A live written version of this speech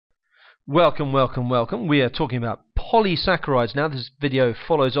Welcome, welcome, welcome. We are talking about polysaccharides now. This video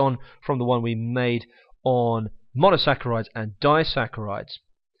follows on from the one we made on monosaccharides and disaccharides.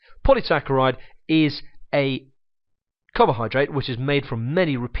 Polysaccharide is a carbohydrate which is made from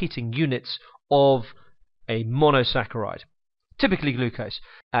many repeating units of a monosaccharide, typically glucose.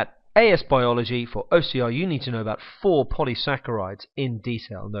 At AS Biology for OCR you need to know about 4 polysaccharides in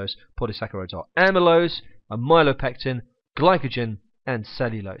detail. And those polysaccharides are amylose, amylopectin, glycogen and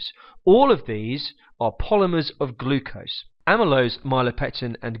cellulose. All of these are polymers of glucose. Amylose,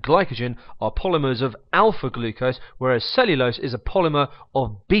 amylopectin and glycogen are polymers of alpha glucose, whereas cellulose is a polymer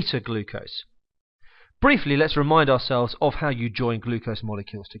of beta glucose. Briefly, let's remind ourselves of how you join glucose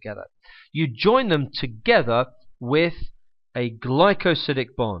molecules together. You join them together with a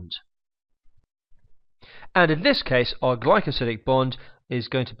glycosidic bond. And in this case, our glycosidic bond is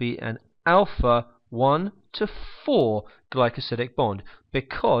going to be an alpha 1 to 4 glycosidic bond,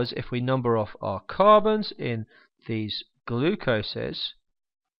 because if we number off our carbons in these glucoses,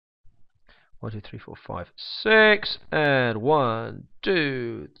 1, 2, 3, 4, 5, 6, and 1,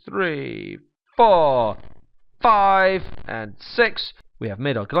 2, 3, 4, 5, and 6, we have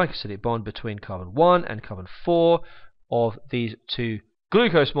made our glycosidic bond between carbon 1 and carbon 4 of these two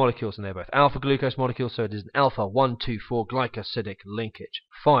glucose molecules, and they're both alpha glucose molecules, so it is an alpha 1, 2, 4 glycosidic linkage.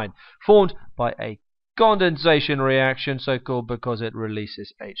 Fine. Formed by a condensation reaction, so called because it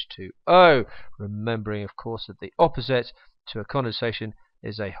releases H2O. Remembering, of course, that the opposite to a condensation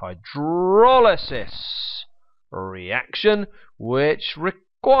is a hydrolysis reaction, which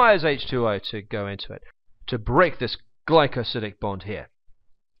requires H2O to go into it to break this glycosidic bond here.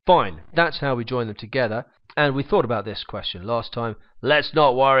 Fine, that's how we join them together, and we thought about this question last time. Let's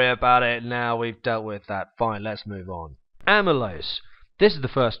not worry about it now, we've dealt with that. Fine, let's move on. Amylose. This is the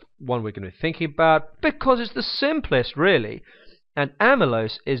first one we're going to be thinking about because it's the simplest, really. And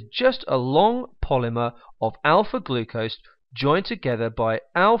amylose is just a long polymer of alpha glucose joined together by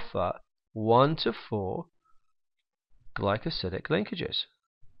alpha 1 to 4 glycosidic linkages.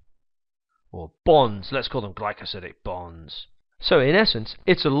 Or bonds, let's call them glycosidic bonds. So in essence,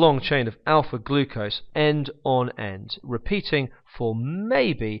 it's a long chain of alpha glucose end on end, repeating for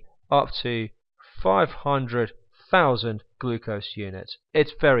maybe up to 500,000 glucose units.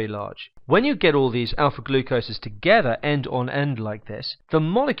 It's very large. When you get all these alpha glucoses together end on end like this, the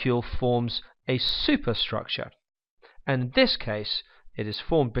molecule forms a superstructure. And in this case, it is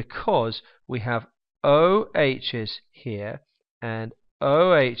formed because we have OHs here and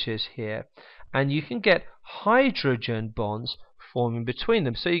OHs here, and you can get hydrogen bonds forming between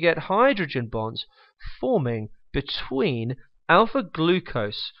them. So you get hydrogen bonds forming between alpha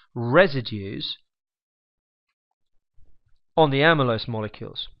glucose residues on the amylose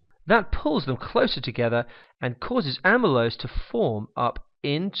molecules. That pulls them closer together and causes amylose to form up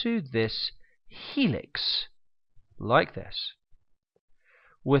into this helix, like this,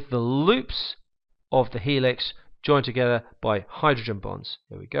 with the loops of the helix joined together by hydrogen bonds.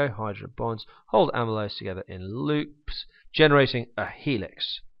 Here we go, hydrogen bonds hold amylose together in loops, generating a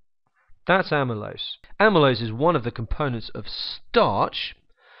helix. That's amylose. Amylose is one of the components of starch,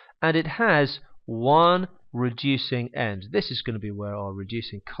 and it has one reducing end. This is going to be where our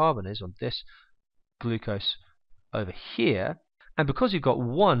reducing carbon is, on this glucose over here. And because you've got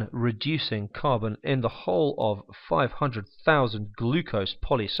one reducing carbon in the whole of 500,000 glucose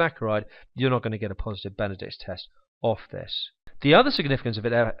polysaccharide, you're not going to get a positive Benedict's test off this. The other significance of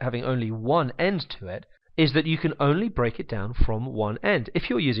it having only one end to it is that you can only break it down from one end. If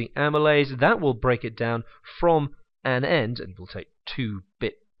you're using amylase, that will break it down from an end, and it'll take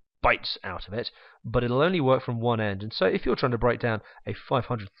 2-bit bytes out of it, but it'll only work from one end. And so if you're trying to break down a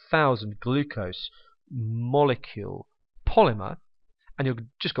 500,000 glucose molecule polymer, and you've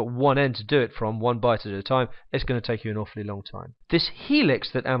just got one end to do it from, one byte at a time, it's going to take you an awfully long time. This helix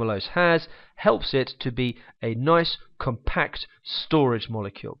that amylose has helps it to be a nice, compact storage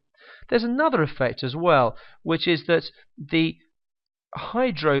molecule. There's another effect as well, which is that the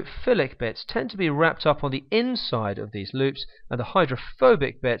hydrophilic bits tend to be wrapped up on the inside of these loops, and the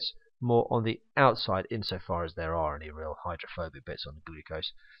hydrophobic bits more on the outside, insofar as there are any real hydrophobic bits on the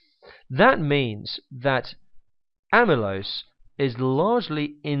glucose. That means that amylose is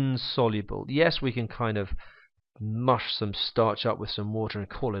largely insoluble. Yes, we can kind of mush some starch up with some water and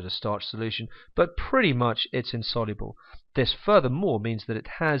call it a starch solution, but pretty much it's insoluble. This furthermore means that it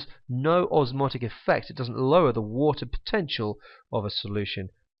has no osmotic effect. It doesn't lower the water potential of a solution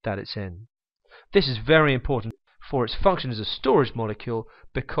that it's in. This is very important for its function as a storage molecule,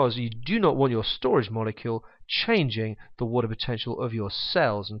 because you do not want your storage molecule changing the water potential of your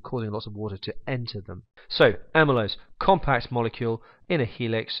cells and causing lots of water to enter them. So, amylose, compact molecule in a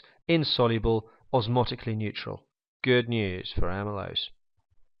helix, insoluble, osmotically neutral. Good news for amylose.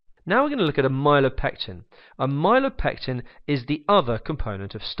 Now we're going to look at a amylopectin. A amylopectin is the other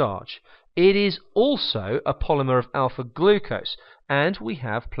component of starch. It is also a polymer of alpha glucose, and we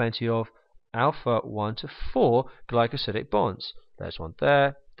have plenty of alpha 1 to 4 glycosidic bonds. There's one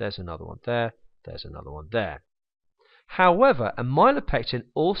there, there's another one there, there's another one there. However, a amylopectin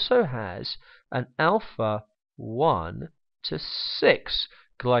also has an alpha 1 to 6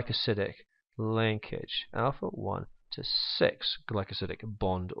 glycosidic linkage. Alpha 1 to 6 glycosidic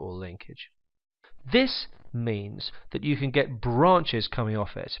bond or linkage. This means that you can get branches coming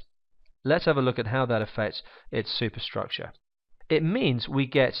off it. Let's have a look at how that affects its superstructure. It means we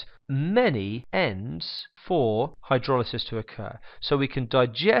get many ends for hydrolysis to occur, so we can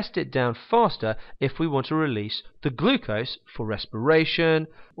digest it down faster if we want to release the glucose for respiration,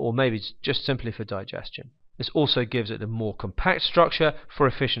 or maybe just simply for digestion. This also gives it a more compact structure for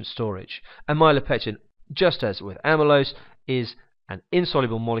efficient storage. Amylopectin, just as with amylose, is an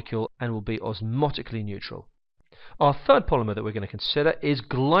insoluble molecule and will be osmotically neutral. Our third polymer that we're going to consider is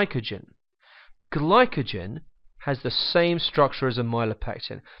glycogen. Glycogen has the same structure as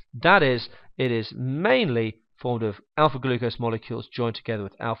amylopectin. That is, it is mainly formed of alpha glucose molecules joined together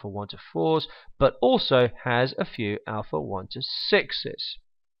with alpha 1 to 4s, but also has a few alpha 1 to 6s.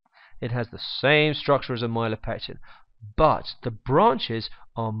 It has the same structure as amylopectin, but the branches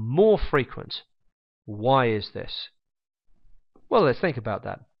are more frequent. Why is this? Well, let's think about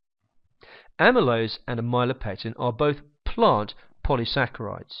that. Amylose and amylopectin are both plant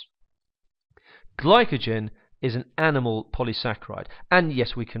polysaccharides. Glycogen is an animal polysaccharide, and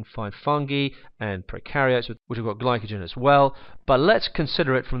yes, we can find fungi and prokaryotes which have got glycogen as well, but let's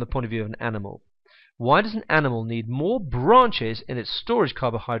consider it from the point of view of an animal. Why does an animal need more branches in its storage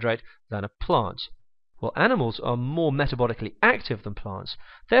carbohydrate than a plant? Well, animals are more metabolically active than plants,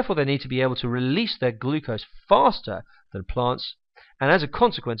 therefore they need to be able to release their glucose faster than plants, and as a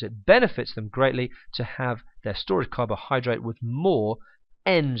consequence it benefits them greatly to have their storage carbohydrate with more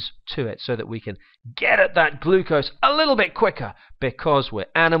ends to it, so that we can get at that glucose a little bit quicker, because we're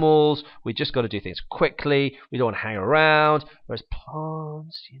animals, we just got to do things quickly, we don't want to hang around, whereas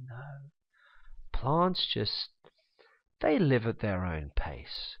plants, plants just, they live at their own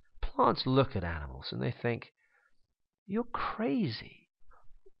pace. Plants look at animals and they think, you're crazy.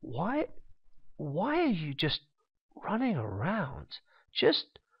 Why are you just running around?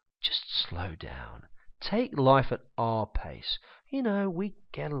 Just slow down. Take life at our pace. We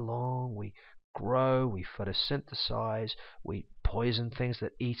get along, we grow, we photosynthesize, we poison things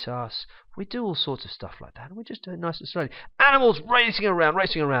that eat us, we do all sorts of stuff like that, and we just do it nice and slowly. Animals racing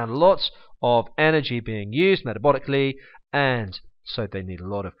around, lots of energy being used metabolically, and so they need a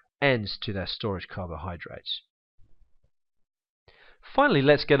lot of ends to their storage carbohydrates. Finally,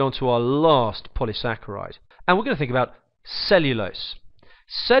 let's get on to our last polysaccharide, and we're going to think about cellulose.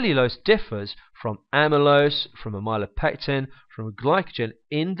 Cellulose differs from amylose, from amylopectin, from glycogen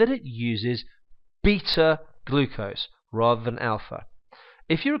in that it uses beta glucose rather than alpha.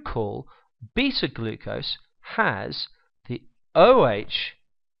 If you recall, beta glucose has the OH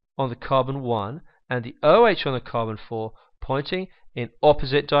on the carbon 1 and the OH on the carbon 4 pointing in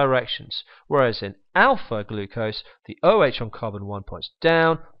opposite directions, whereas in alpha glucose the OH on carbon 1 points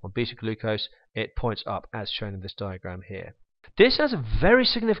down, on beta glucose it points up, as shown in this diagram here. This has a very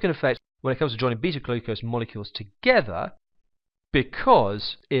significant effect when it comes to joining beta glucose molecules together,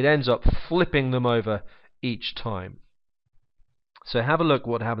 because it ends up flipping them over each time. So have a look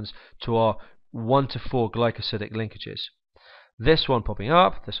what happens to our 1 to 4 glycosidic linkages. This one popping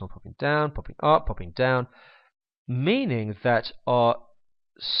up, this one popping down, popping up, popping down, meaning that our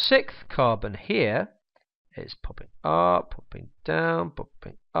 6th carbon here is popping up, popping down,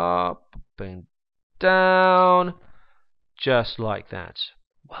 popping up, popping down, just like that.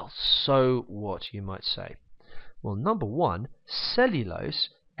 Well, so what, you might say? Well, number one, cellulose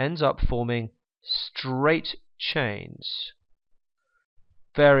ends up forming straight chains.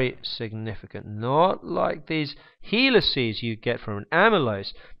 Very significant. Not like these helices you get from an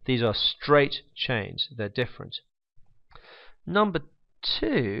amylose. These are straight chains. They're different. Number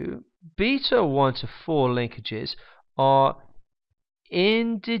two, beta 1 to 4 linkages are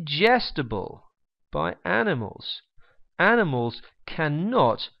indigestible by animals. Animals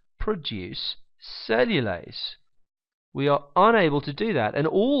cannot produce cellulase. We are unable to do that, and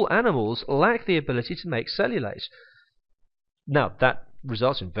all animals lack the ability to make cellulase. Now, that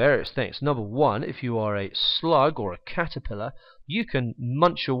results in various things. Number one, if you are a slug or a caterpillar, you can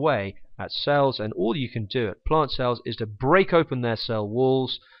munch away at cells, and all you can do at plant cells is to break open their cell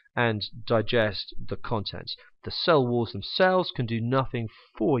walls and digest the contents. The cell walls themselves can do nothing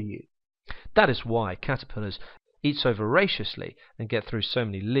for you. That is why caterpillars eat so voraciously and get through so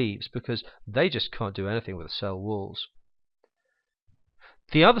many leaves, because they just can't do anything with the cell walls.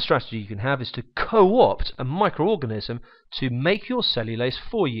 The other strategy you can have is to co-opt a microorganism to make your cellulase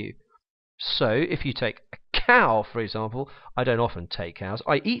for you. So if you take a cow, for example, I don't often take cows.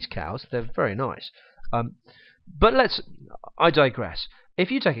 I eat cows, they're very nice. But I digress.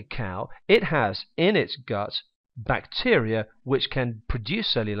 If you take a cow, it has in its gut bacteria which can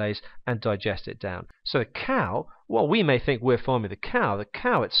produce cellulase and digest it down. So the cow, while we may think we're farming the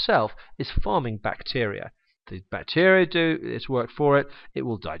cow itself is farming bacteria. The bacteria do its work for it. It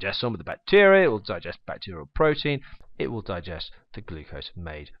will digest some of the bacteria, it will digest bacterial protein, it will digest the glucose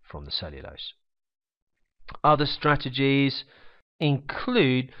made from the cellulose. Other strategies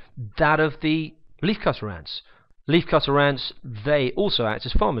include that of the leafcutter ants. Leafcutter ants, they also act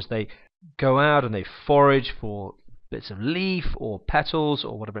as farmers. They go out and they forage for bits of leaf or petals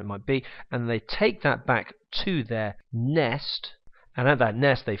or whatever it might be, and they take that back to their nest, and at that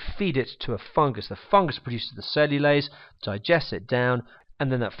nest they feed it to a fungus. The fungus produces the cellulase, digests it down,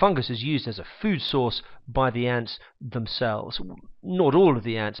 and then that fungus is used as a food source by the ants themselves. Not all of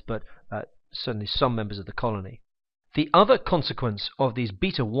the ants, but certainly some members of the colony. The other consequence of these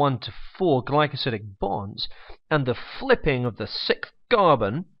beta 1 to 4 glycosidic bonds and the flipping of the 6th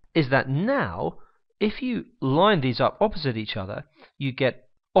carbon is that now, if you line these up opposite each other, you get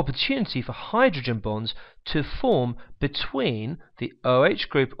opportunity for hydrogen bonds to form between the OH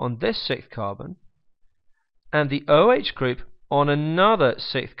group on this 6th carbon and the OH group on another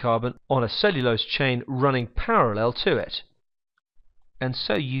 6th carbon on a cellulose chain running parallel to it. And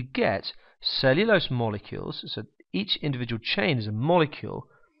so you get cellulose molecules, so each individual chain is a molecule,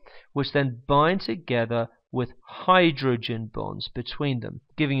 which then bind together with hydrogen bonds between them,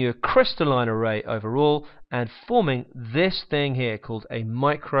 giving you a crystalline array overall and forming this thing here called a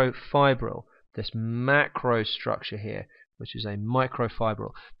microfibril, this macro structure here, which is a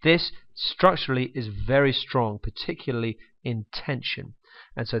microfibril. This structurally is very strong, particularly in tension,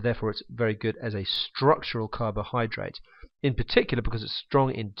 and so therefore it's very good as a structural carbohydrate. In particular, because it's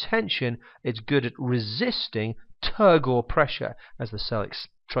strong in tension, it's good at resisting turgor pressure as the cell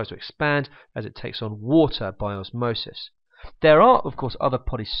tries to expand, as it takes on water by osmosis. There are, of course, other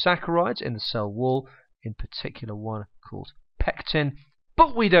polysaccharides in the cell wall, in particular one called pectin,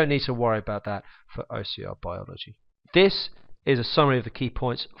 but we don't need to worry about that for OCR biology. This is a summary of the key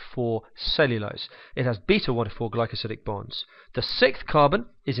points for cellulose. It has beta 1 to 4 glycosidic bonds. The 6th carbon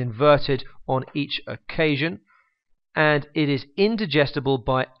is inverted on each occasion, and it is indigestible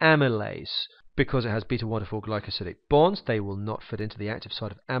by amylase. Because it has beta 1 to 4 glycosidic bonds, they will not fit into the active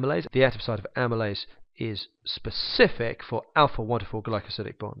site of amylase. The active site of amylase is specific for alpha 1 to 4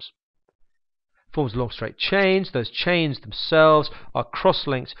 glycosidic bonds. Forms long straight chains. Those chains themselves are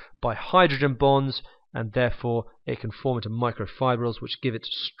cross-linked by hydrogen bonds, and therefore it can form into microfibrils, which give it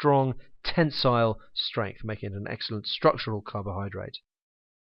strong tensile strength, making it an excellent structural carbohydrate.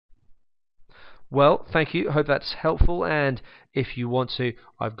 Well, thank you. I hope that's helpful, and if you want to,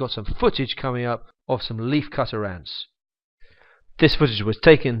 I've got some footage coming up of some leafcutter ants. This footage was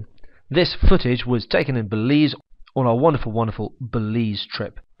taken in Belize on our wonderful Belize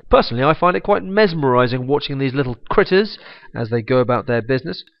trip. Personally, I find it quite mesmerizing watching these little critters as they go about their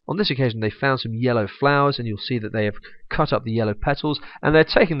business. On this occasion they found some yellow flowers, and you'll see that they have cut up the yellow petals, and they're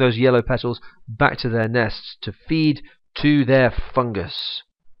taking those yellow petals back to their nests to feed to their fungus.